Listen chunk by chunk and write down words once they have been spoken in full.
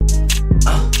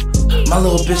My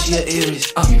little bitch, she a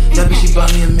Aries. That bitch, she bought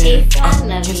me a mirror.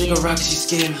 Can't take a rock, she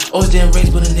scared. Always damn rings,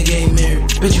 but a nigga ain't married.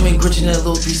 Bitch, you ain't gritching that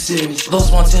little be serious. Lost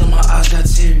Montana, my eyes got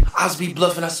teary. Eyes be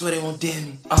bluffing, I swear they won't damn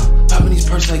me. Popping these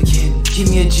perks like candy.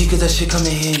 Keep me a G, cause that shit come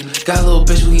in handy. Got a little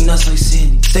bitch, we nuts like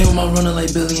Sandy. Stay with my runner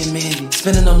like Billy and Mandy.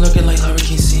 Spinning up lurking like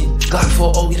Hurricane Sandy. Glock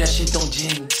 4 OG, that shit don't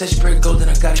jam me. Said she break gold, then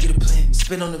I gotta get a plan.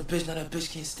 Spin on the bitch, now that bitch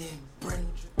can't stand me. Brand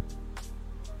new drip.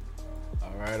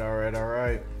 All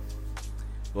right.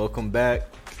 Welcome back.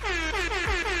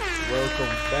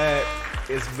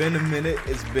 It's been a minute.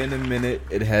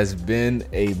 It has been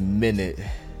a minute.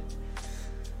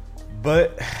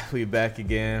 But we back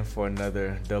again for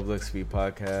another Double XP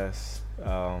podcast.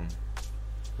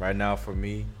 Right now for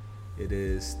me, it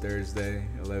is Thursday,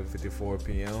 11:54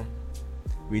 p.m.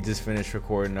 We just finished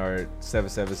recording our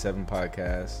 777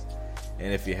 podcast.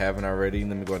 And if you haven't already,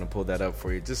 let me go ahead and pull that up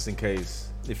for you, just in case,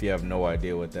 if you have no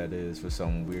idea what that is for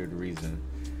some weird reason.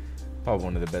 Probably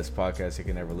one of the best podcasts you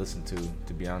can ever listen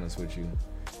to be honest with you.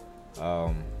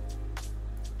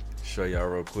 Show y'all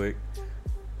real quick.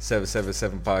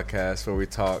 777 podcast, where we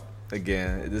talk,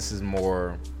 again, this is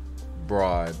more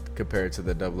broad compared to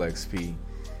the Double XP.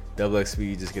 Double XP,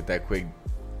 you just get that quick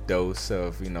dose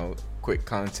of, quick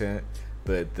content.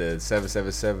 But the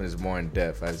 777 is more in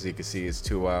depth. As you can see, it's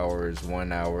 2 hours,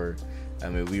 1 hour. I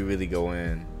mean, we really go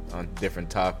in on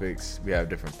different topics. We have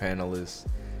different panelists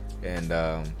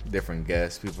and different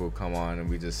guests. People will come on and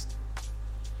we just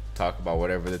talk about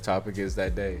whatever the topic is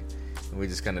that day. And we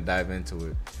just kind of dive into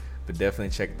it. But definitely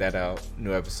check that out.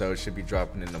 New episode should be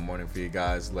dropping in the morning for you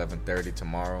guys, 11:30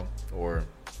 tomorrow or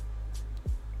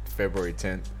February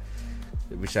 10th.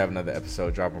 We should have another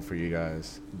episode dropping for you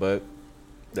guys. But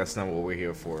that's not what we're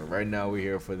here for. Right now, we're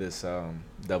here for this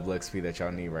double XP that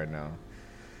y'all need right now.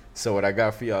 So what I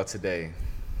got for y'all today,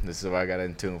 this is what I got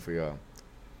in tune for y'all.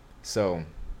 So,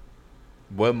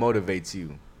 what motivates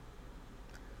you?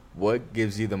 What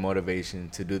gives you the motivation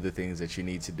to do the things that you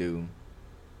need to do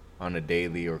on a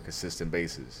daily or consistent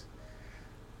basis?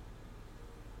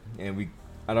 And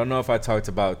I don't know if I talked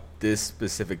about this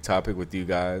specific topic with you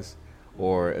guys,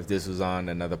 or if this was on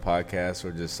another podcast,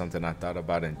 or just something I thought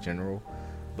about in general.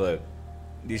 But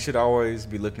you should always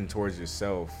be looking towards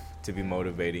yourself to be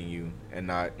motivating you and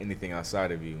not anything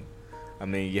outside of you. I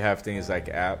mean, you have things like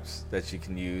apps that you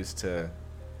can use to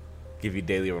give you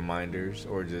daily reminders,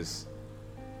 or just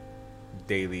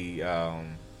daily,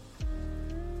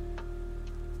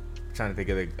 trying to think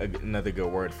of another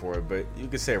good word for it, but you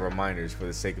could say reminders for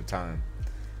the sake of time.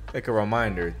 Like a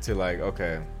reminder to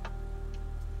okay,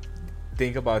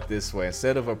 think about this way.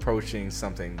 Instead of approaching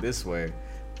something this way,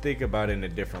 think about it in a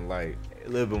different light, a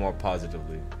little bit more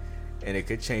positively. And it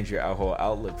could change your whole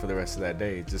outlook for the rest of that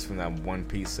day, just from that one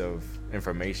piece of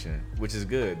information, which is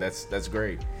good. That's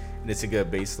great. And it's a good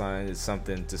baseline. It's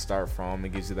something to start from.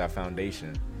 It gives you that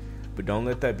foundation. But don't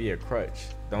let that be a crutch.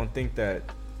 Don't think that,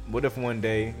 what if one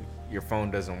day your phone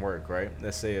doesn't work, right?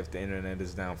 Let's say if the internet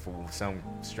is down for some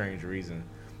strange reason.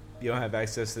 You don't have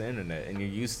access to the internet, and you're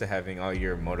used to having all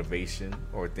your motivation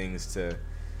or things to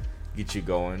get you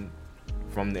going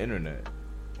from the internet.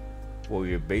 Well,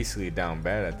 you're basically down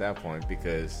bad at that point,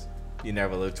 because you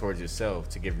never look towards yourself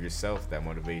to give yourself that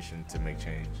motivation to make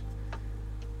change.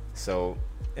 So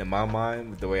in my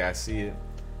mind, the way I see it,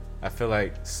 I feel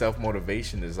like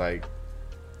self-motivation is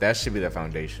that should be the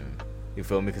foundation. You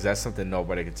feel me? Because that's something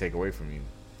nobody can take away from you.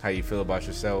 How you feel about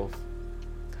yourself,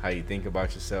 how you think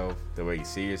about yourself, the way you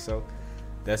see yourself,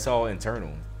 that's all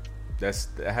internal. That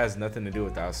has nothing to do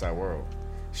with the outside world.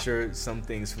 Sure, some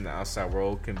things from the outside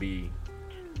world can be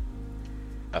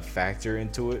a factor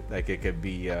into it. Like it could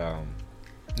be, how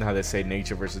they say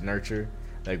nature versus nurture.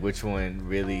 Like which one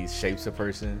really shapes a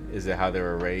person? Is it how they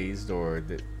were raised or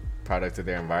the product of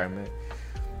their environment?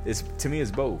 To me,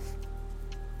 it's both.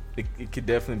 It could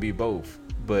definitely be both.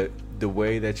 But the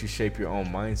way that you shape your own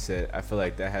mindset, I feel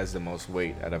like that has the most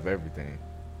weight out of everything.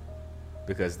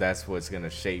 Because that's what's going to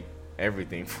shape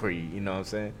everything for you. You know what I'm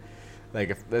saying?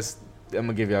 Like, I'm going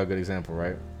to give y'all a good example,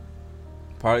 right?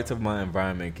 Part of my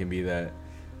environment can be that,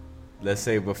 let's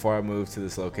say before I moved to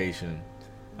this location,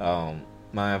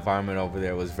 my environment over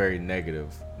there was very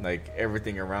negative. Like,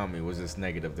 everything around me was just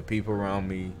negative. The people around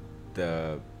me,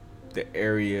 the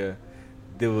area,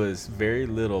 there was very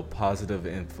little positive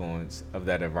influence of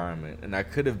that environment. And I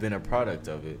could have been a product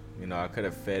of it. I could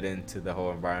have fed into the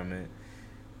whole environment.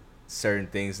 Certain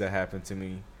things that happened to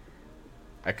me,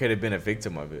 I could have been a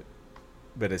victim of it.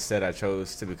 But instead, I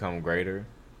chose to become greater.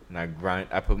 And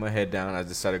I put my head down. I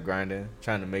just started grinding,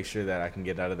 trying to make sure that I can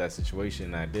get out of that situation.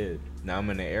 And I did. Now I'm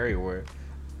in an area where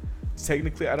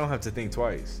technically I don't have to think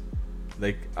twice.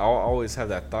 Like, I'll always have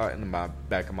that thought in the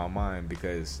back of my mind,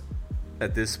 because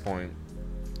at this point,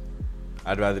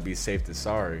 I'd rather be safe than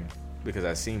sorry because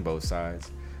I've seen both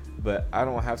sides. But I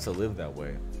don't have to live that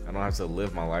way. I don't have to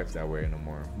live my life that way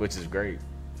anymore, which is great.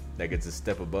 Like, it's a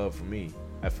step above for me.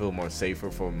 I feel more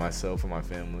safer for myself and my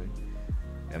family.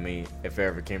 I mean, if it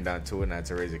ever came down to it and I had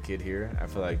to raise a kid here, I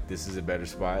feel like this is a better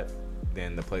spot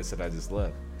than the place that I just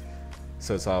left.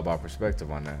 So it's all about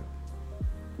perspective on that.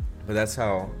 But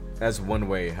that's one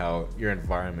way how your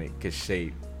environment can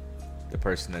shape the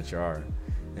person that you are.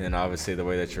 And then obviously the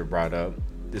way that you're brought up,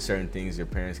 there's certain things your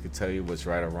parents could tell you what's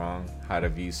right or wrong, how to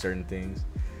view certain things.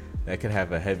 That could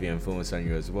have a heavy influence on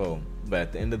you as well. But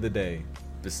at the end of the day,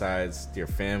 besides your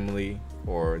family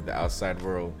or the outside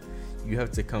world, you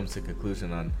have to come to a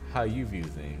conclusion on how you view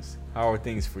things. How are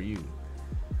things for you?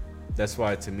 That's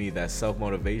why, to me, that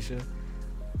self-motivation,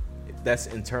 that's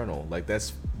internal. Like,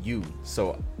 that's you.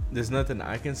 So there's nothing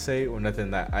I can say or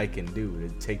nothing that I can do to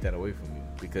take that away from you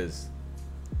because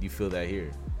you feel that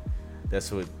here.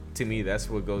 That's what, to me, that's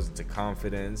what goes into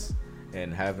confidence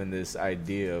and having this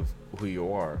idea of who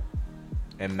you are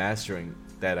and mastering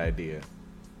that idea,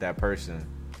 that person,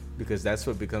 because that's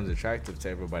what becomes attractive to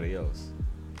everybody else.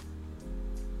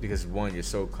 Because one, you're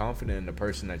so confident in the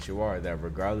person that you are that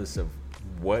regardless of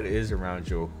what is around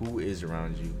you or who is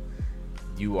around you,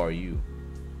 you are you.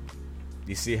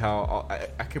 You see how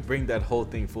I could bring that whole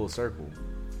thing full circle.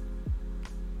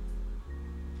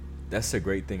 That's the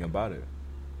great thing about it.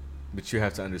 But you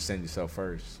have to understand yourself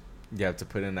first. You have to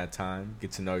put in that time,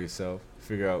 get to know yourself,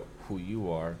 figure out who you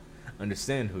are,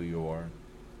 understand who you are,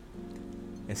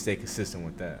 and stay consistent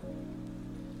with that.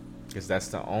 Because that's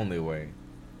the only way,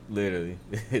 literally,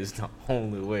 it's the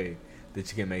only way that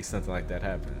you can make something like that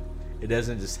happen. It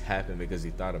doesn't just happen because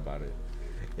you thought about it.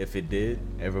 If it did,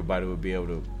 everyone would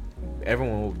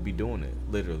be doing it,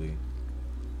 literally.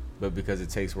 But because it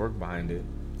takes work behind it,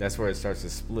 that's where it starts to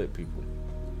split people.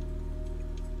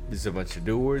 There's a bunch of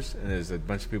doers, and there's a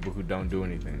bunch of people who don't do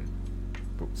anything.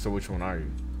 So which one are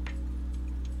you?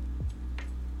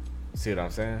 See what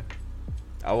I'm saying?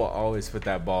 I will always put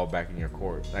that ball back in your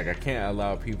court. Like, I can't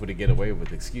allow people to get away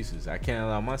with excuses. I can't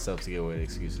allow myself to get away with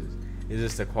excuses. It's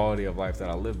just the quality of life that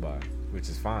I live by, which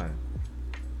is fine.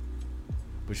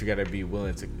 But you gotta be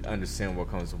willing to understand what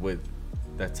comes with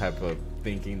that type of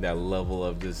thinking, that level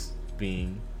of just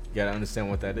being. You gotta understand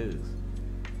what that is.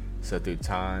 So through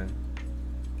time,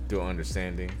 through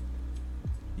understanding,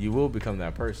 you will become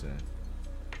that person.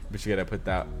 But you gotta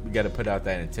put out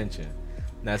that intention.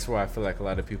 And that's why I feel like a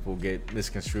lot of people get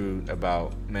misconstrued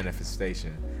about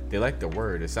manifestation. They like the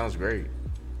word, it sounds great,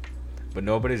 but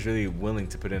nobody's really willing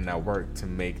to put in that work to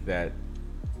make that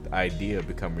idea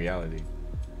become reality.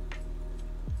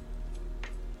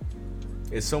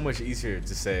 It's so much easier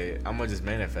to say, I'm gonna just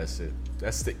manifest it.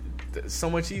 That's so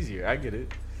much easier, I get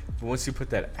it. But once you put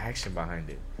that action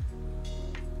behind it,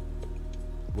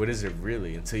 what is it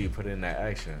really until you put in that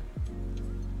action?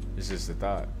 It's just a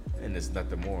thought, and it's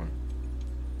nothing more.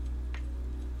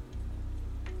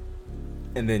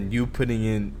 And then you putting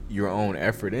in your own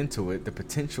effort into it, the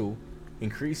potential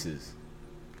increases.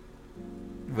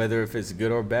 Whether if it's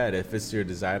good or bad, if it's your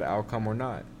desired outcome or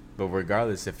not. But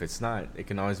regardless, if it's not, it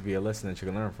can always be a lesson that you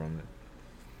can learn from it.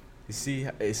 You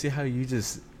see how you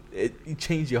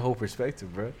change your whole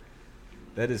perspective, bro?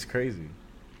 That is crazy.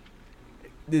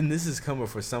 Then this is coming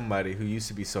for somebody who used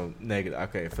to be so negative.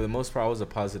 Okay, for the most part, I was a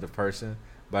positive person,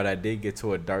 but I did get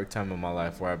to a dark time in my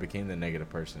life where I became the negative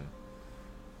person.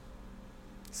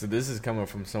 So this is coming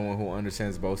from someone who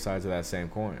understands both sides of that same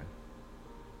coin.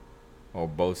 Or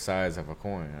both sides of a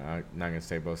coin. I'm not going to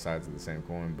say both sides of the same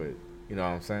coin, but you know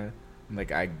what I'm saying?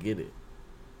 Like, I get it.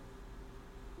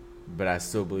 But I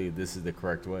still believe this is the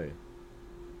correct way.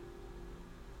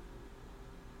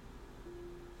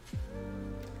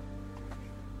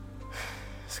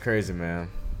 It's crazy, man.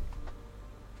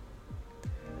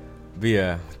 But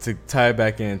yeah, to tie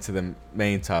back into the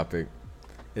main topic,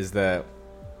 is that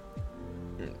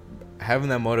having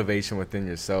that motivation within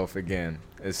yourself, again,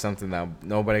 is something that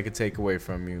nobody can take away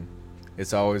from you.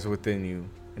 It's always within you,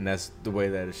 and that's the way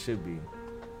that it should be,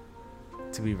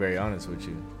 to be very honest with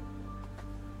you.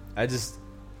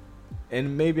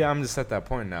 And maybe I'm just at that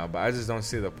point now, but I just don't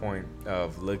see the point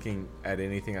of looking at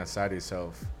anything outside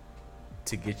yourself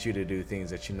to get you to do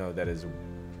things that you know that is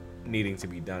needing to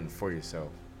be done for yourself,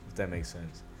 if that makes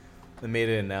sense. I made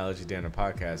an analogy during the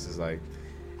podcast, is like,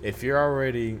 if you're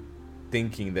already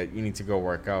thinking that you need to go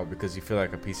work out because you feel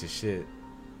like a piece of shit,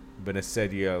 but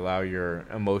instead you allow your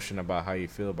emotion about how you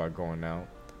feel about going out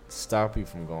stop you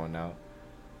from going out,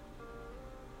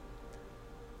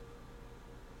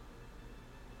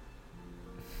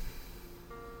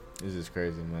 it's just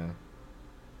crazy, man.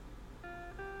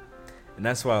 And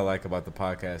that's what I like about the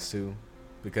podcast too,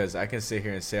 because I can sit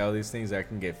here and say all these things, I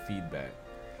can get feedback.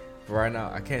 But right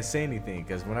now, I can't say anything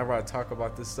because whenever I talk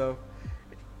about this stuff,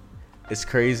 it's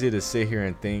crazy to sit here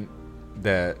and think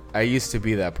that I used to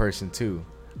be that person too.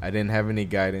 I didn't have any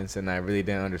guidance, and I really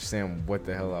didn't understand what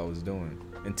the hell I was doing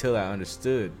until I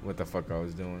understood what the fuck I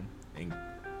was doing and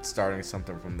starting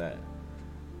something from that.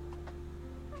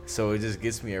 So it just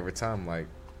gets me every time, like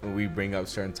when we bring up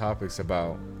certain topics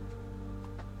about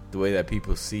the way that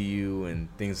people see you and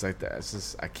things like that. It's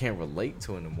just I can't relate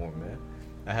to it anymore, man.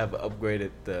 I have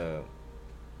upgraded the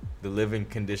living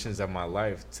conditions of my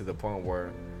life to the point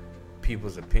where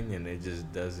people's opinion, it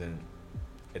just doesn't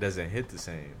hit the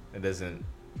same. It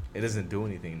doesn't do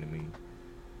anything to me.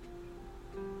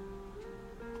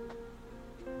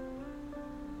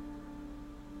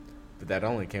 But that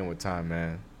only came with time,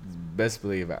 man. Best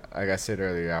believe, like I said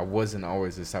earlier, I wasn't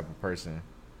always this type of person.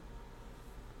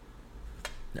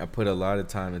 I put a lot of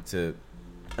time into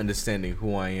understanding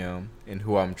who I am and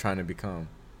who I'm trying to become.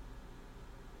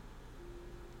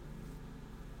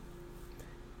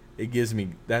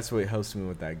 That's what helps me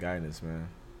with that guidance, man.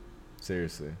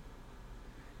 Seriously.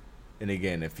 And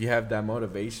again, if you have that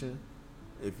motivation,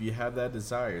 if you have that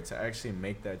desire to actually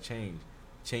make that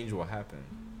change will happen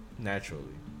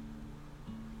naturally.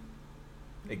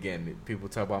 Again, people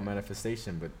talk about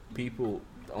manifestation, but people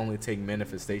only take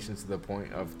manifestation to the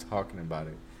point of talking about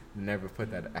it. Never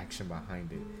put that action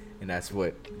behind it. And that's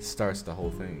what starts the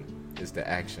whole thing, is the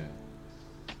action.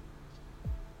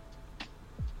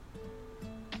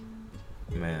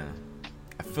 Man,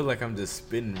 I feel like I'm just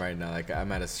spitting right now, like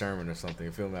I'm at a sermon or something.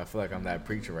 You feel me? I feel like I'm that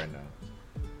preacher right now.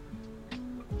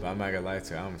 But I'm not gonna lie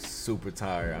to you, I'm super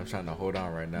tired. I'm trying to hold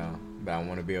on right now. But I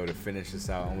want to be able to finish this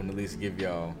out. I want to at least give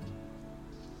y'all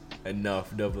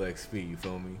enough double XP, you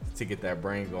feel me? To get that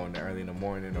brain going early in the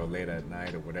morning or late at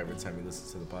night or whatever time you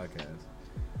listen to the podcast.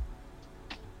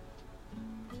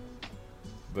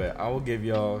 But I will give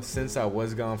y'all, since I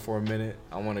was gone for a minute,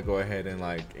 I want to go ahead and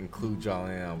like include y'all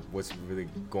in what's really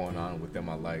going on within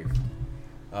my life.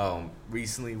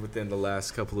 Recently, within the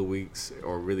last couple of weeks,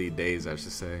 or really days I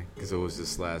should say, because it was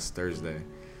just last Thursday,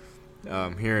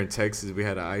 here in Texas we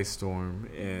had an ice storm,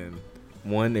 and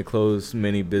it closed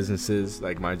many businesses.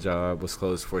 Like my job was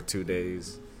closed for 2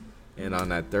 days, and on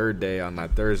that third day, on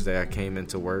that Thursday, I came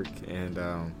into work,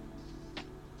 and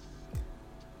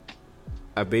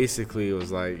I basically was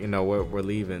like, you know what, we're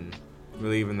leaving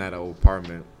that old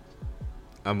apartment.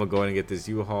 I'm gonna go ahead and get this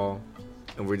U-Haul,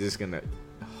 and we're just gonna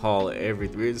haul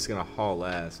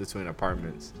ass between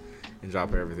apartments and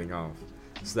drop everything off.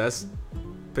 So that's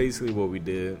basically what we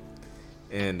did.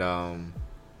 And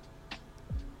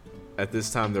at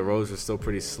this time the roads were still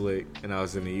pretty slick, and I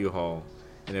was in the U-Haul,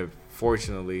 and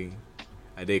fortunately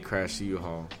I did crash the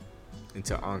U-Haul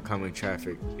into oncoming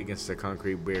traffic against the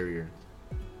concrete barrier.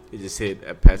 It just hit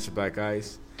a patch of black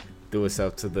ice, threw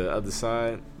itself to the other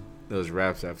side. There was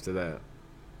wraps after that.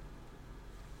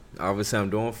 Obviously, I'm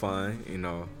doing fine. You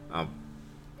know,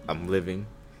 I'm living,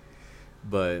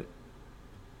 but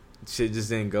shit just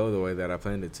didn't go the way that I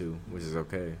planned it to, which is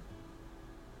okay.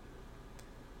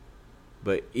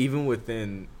 But even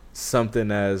within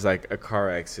something as like a car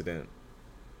accident,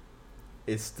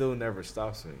 it still never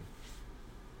stops me.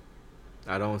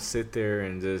 I don't sit there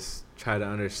and just try to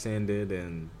understand it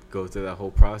and go through that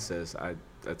whole process. I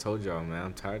told y'all, man,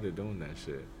 I'm tired of doing that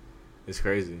shit. It's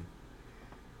crazy.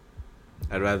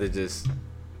 I'd rather just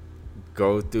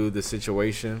go through the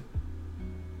situation,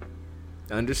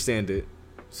 understand it,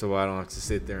 so I don't have to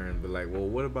sit there and be like, well,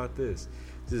 what about this?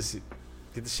 Just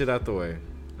get the shit out the way,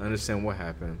 understand what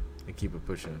happened, and keep it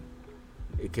pushing.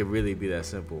 It could really be that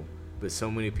simple. But so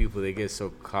many people, they get so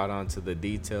caught onto the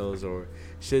details or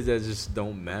shit that just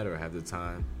don't matter half the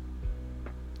time,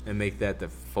 and make that the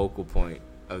focal point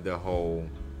of their whole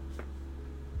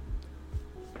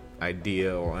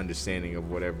idea or understanding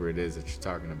of whatever it is that you're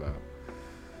talking about.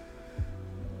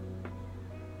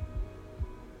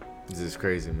 This is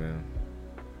crazy, man.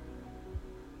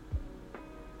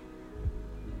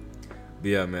 But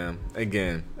yeah, man,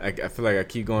 again, I feel like I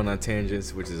keep going on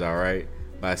tangents, which is alright,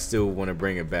 but I still want to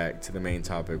bring it back to the main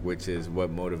topic, which is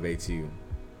what motivates you.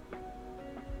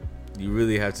 You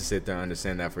really have to sit there and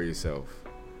understand that for yourself.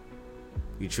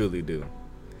 You truly do.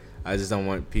 I just don't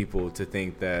want people to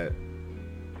think that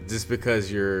just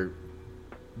because you're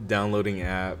downloading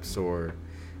apps or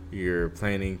you're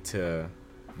planning to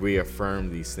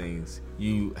reaffirm these things,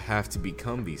 you have to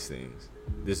become these things.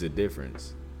 There's a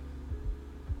difference.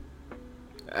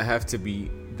 I have to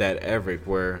be that Eric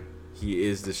where he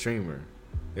is the streamer.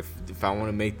 If I want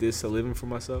to make this a living for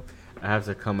myself, I have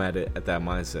to come at it at that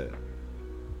mindset.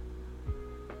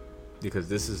 because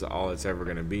this is all it's ever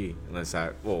gonna be, unless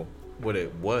what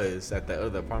it was at that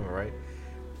other apartment, right?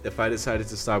 If I decided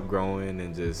to stop growing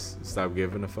and just stop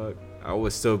giving a fuck, I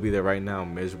would still be there right now,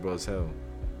 miserable as hell.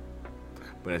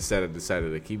 But instead, I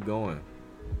decided to keep going.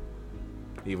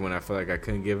 Even when I feel like I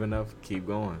couldn't give enough, keep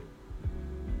going.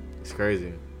 It's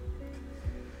crazy.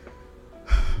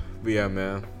 But yeah,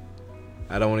 man,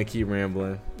 I don't want to keep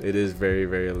rambling. It is very,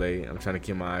 very late. I'm trying to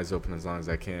keep my eyes open as long as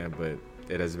I can, but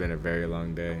it has been a very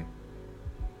long day.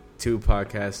 2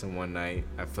 podcasts in one night.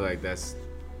 I feel like that's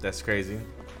crazy.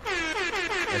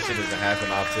 That shit doesn't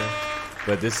happen often.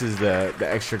 But this is the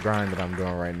extra grind that I'm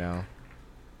doing right now.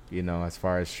 You know, as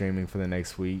far as streaming for the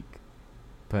next week,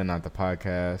 putting out the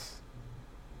podcast,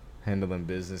 handling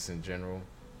business in general.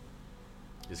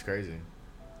 It's crazy.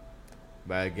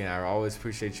 But again, I always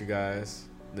appreciate you guys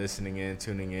listening in,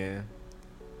 tuning in,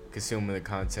 consuming the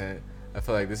content. I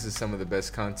feel like this is some of the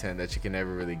best content that you can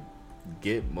ever really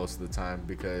get most of the time,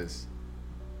 because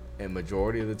in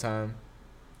majority of the time,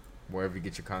 wherever you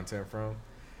get your content from,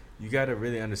 you got to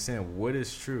really understand what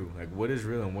is true, like what is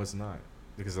real and what's not,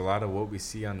 because a lot of what we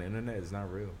see on the internet is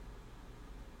not real.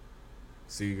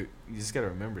 So you just got to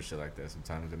remember shit like that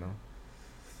sometimes, you know.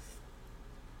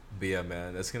 But yeah,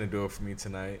 man, that's gonna do it for me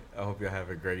tonight. I hope y'all have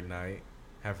a great night,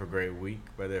 have a great week,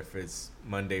 whether if it's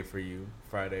Monday for you,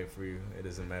 Friday for you, it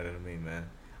doesn't matter to me, man.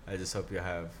 I just hope y'all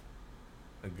have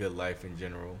a good life in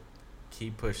general.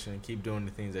 Keep pushing, keep doing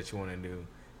the things that you want to do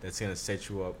that's going to set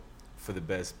you up for the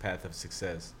best path of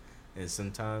success. And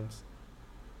sometimes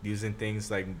using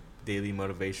things like daily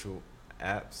motivational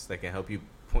apps that can help you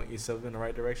point yourself in the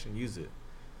right direction, use it.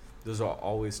 Those are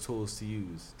always tools to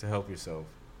use to help yourself,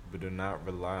 but do not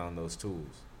rely on those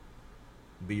tools.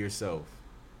 Be yourself.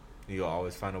 You'll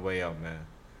always find a way out, man.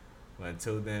 But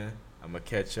until then, I'm going to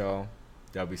catch y'all.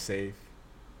 Y'all be safe.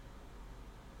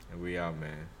 And we out,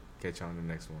 man. Catch y'all on the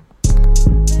next one.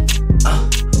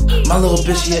 My little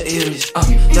bitch, she a Aries.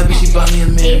 That bitch, she bought me a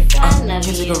mirror. Can't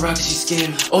take a rock, she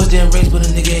scared. Always damn rings, but a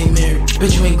nigga ain't married.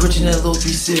 Bitch, you ain't gritching that little,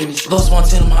 be serious. Lost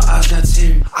Montana, my eyes got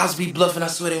teary. Eyes be bluffing, I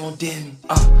swear they won't damn me.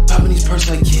 Popping these purses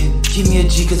like candy. Keep me a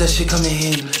G, cause that shit come in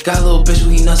handy. Got a little bitch,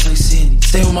 we eat nuts like Sandy.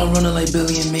 Stay with my runner like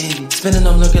Billy and Mandy. Spinning,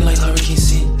 I'm lurking like Hurricane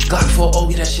Sandy. Glock 4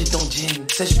 OB, that shit don't jam me.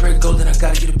 Said she break gold, then I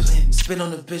gotta get a plan. Spit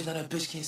on the bitch, now that bitch can't